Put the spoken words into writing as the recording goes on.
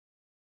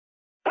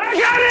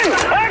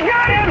I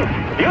got him!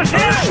 You see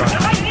him?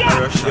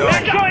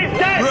 That guy's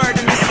dead! Word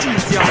in the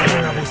streets, yo.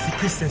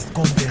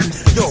 Rushan-Gun Dem.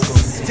 Yo,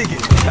 take it.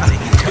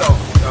 Yo,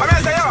 I'm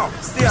gonna say, yo,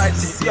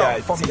 CIT, yo,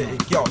 from the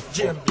ink, yo,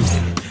 GMB.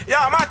 Yo,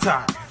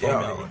 matter.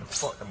 Yo,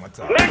 fuck the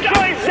matter. That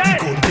guy's dead!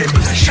 Gun dem,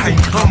 shine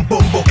and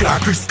bumbo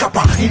clock. Chris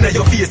Kappa, inna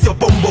your face, your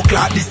bumbo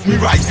clock. This me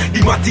rise, the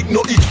matic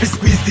no itch fi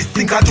squeeze this.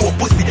 Think I do a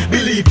pussy,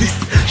 believe this.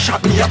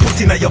 Shot me a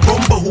put inna your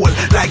bumbo hole,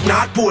 like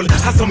North Pole.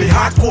 Has some me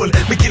heart cold,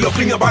 me kill a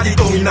fling your body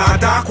down inna a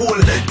dark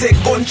hole. Take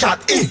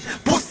gunshot in,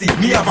 pussy,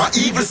 me have a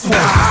evil soul.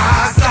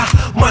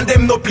 Man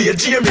dem no play,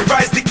 Jamie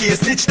rise the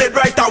case, snitch dead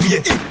right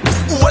away.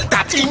 All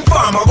that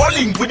informer go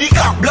link with the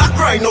cop, black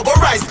rhino go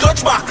rise,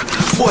 clutch back.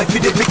 Boy,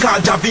 fi dead me call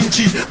Da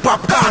Vinci,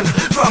 popcorn.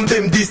 From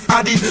them this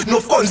addy,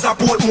 no guns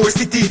support more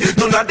city.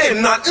 None of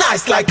them not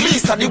nice like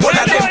Lisa, the one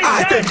of them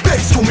I them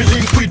best to me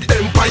link with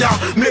Empire.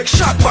 Make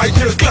shot bite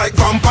milk like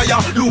vampire.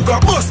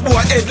 Luga bust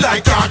boy head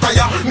like car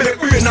tire.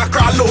 Make rain a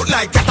crawl out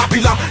like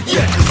caterpillar.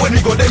 Yeah, when we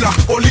go there,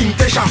 all link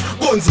Tesha.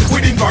 Guns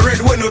with infrared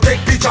when you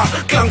take picture.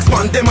 Clanks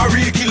man, them a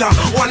real killer.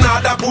 One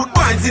other put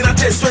binds in a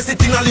chest, rest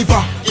it in a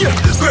liver. Yeah,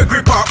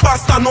 Gregory Park,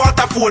 Boston,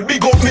 Waterford.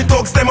 Big up me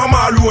thugs, them a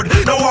mall road.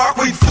 Now walk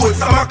with foot,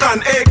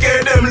 Samakan,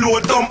 AK them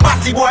load. Dumb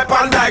party boy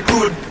pan like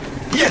road.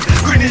 Yeah,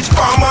 Greenwich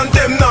Farm and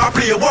them now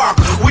play walk.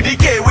 With the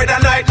K whether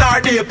night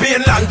or day.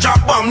 Pain land drop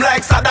bomb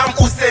like Saddam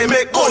Hussein.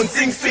 Make gun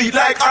sing sweet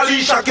like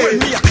Alicia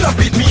Kane. When me a clap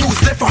it, me use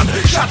left hand.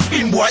 Shot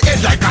spin boy head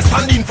like a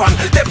standing fan.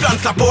 Teflon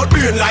support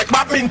brain like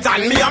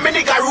badminton. Me a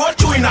nigga road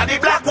through inna the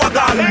black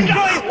wagon.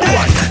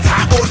 Boy,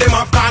 talk about them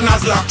have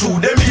corners locked through.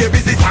 Them here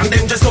busy and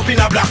them just up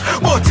in a black.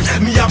 But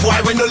me a boy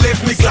when you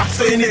left me slap.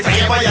 So anytime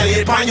you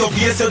violate pan your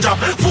face you drop.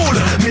 Fool,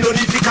 me no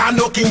need to call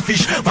no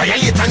kingfish.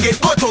 Violate and get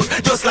cut out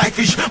just like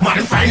fish.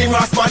 Man find him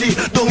body,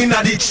 down in a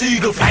ditch,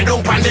 eagle fly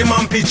down pan them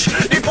and pitch.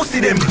 The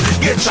pussy them,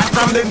 get shot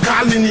from them,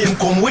 call me name.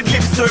 Come with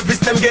lip service,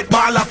 them get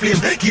ball of flame.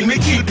 Kill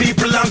me, kill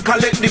people and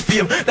collect the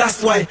fame.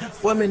 That's why,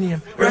 what my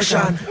name?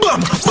 Rushan.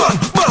 Bam, bam,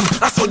 bam.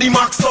 I saw the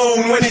max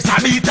sound when it's a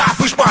beat off,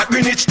 push part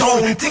Greenwich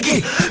town. Tiki,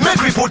 make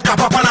we put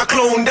cap up on a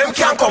clown. Them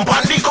can't come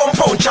on the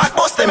compound, chat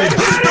bust them in.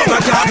 Down a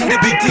garden, the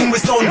big thing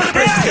with sound.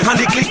 Press and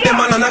they click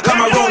them and I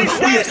come around.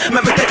 Wait,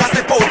 make me take a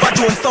step out for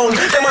Jonestown.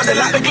 Them and they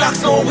like the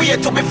Glocks now,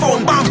 wait to be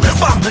found. Bam,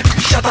 bam,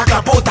 shut a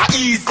clap out of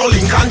ease.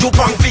 Calling can you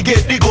pang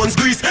forget the guns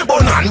grease.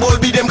 But none will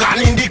be them gone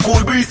in the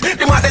cool breeze.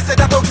 The man they set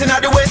a talks in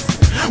the west.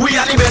 We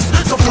are the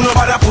best, so full of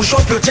bother push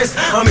up your chest.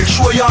 And make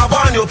sure you have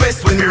on your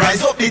vest when we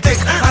rise up the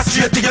text. And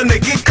straight to your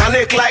neck it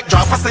connect like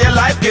drop so your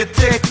life get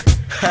take.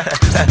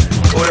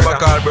 Whatever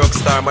call Brook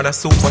Star, man a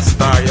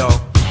superstar, yo.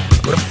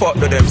 What the fuck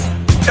do them?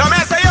 Yo,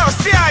 man say yo,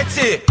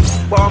 CIT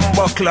bomb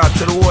buckler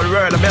to the whole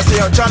world. Man say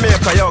yo,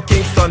 Jamaica, yo,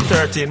 Kingston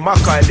 13,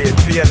 Mackay Lane,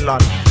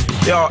 Finland.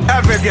 Yo,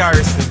 every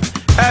garrison,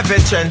 every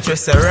trench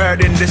is a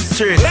word in the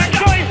street.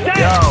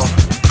 Yo,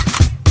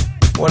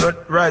 wanna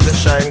rise and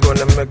shine gun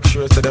and make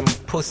sure so them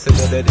pussy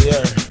are dead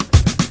here.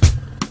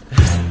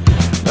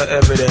 No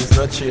evidence,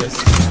 no chase.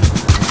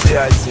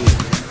 CIT,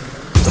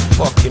 the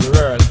fucking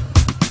world.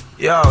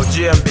 Yo,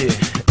 GMB,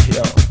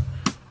 yo,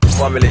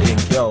 Family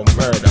Inc, yo.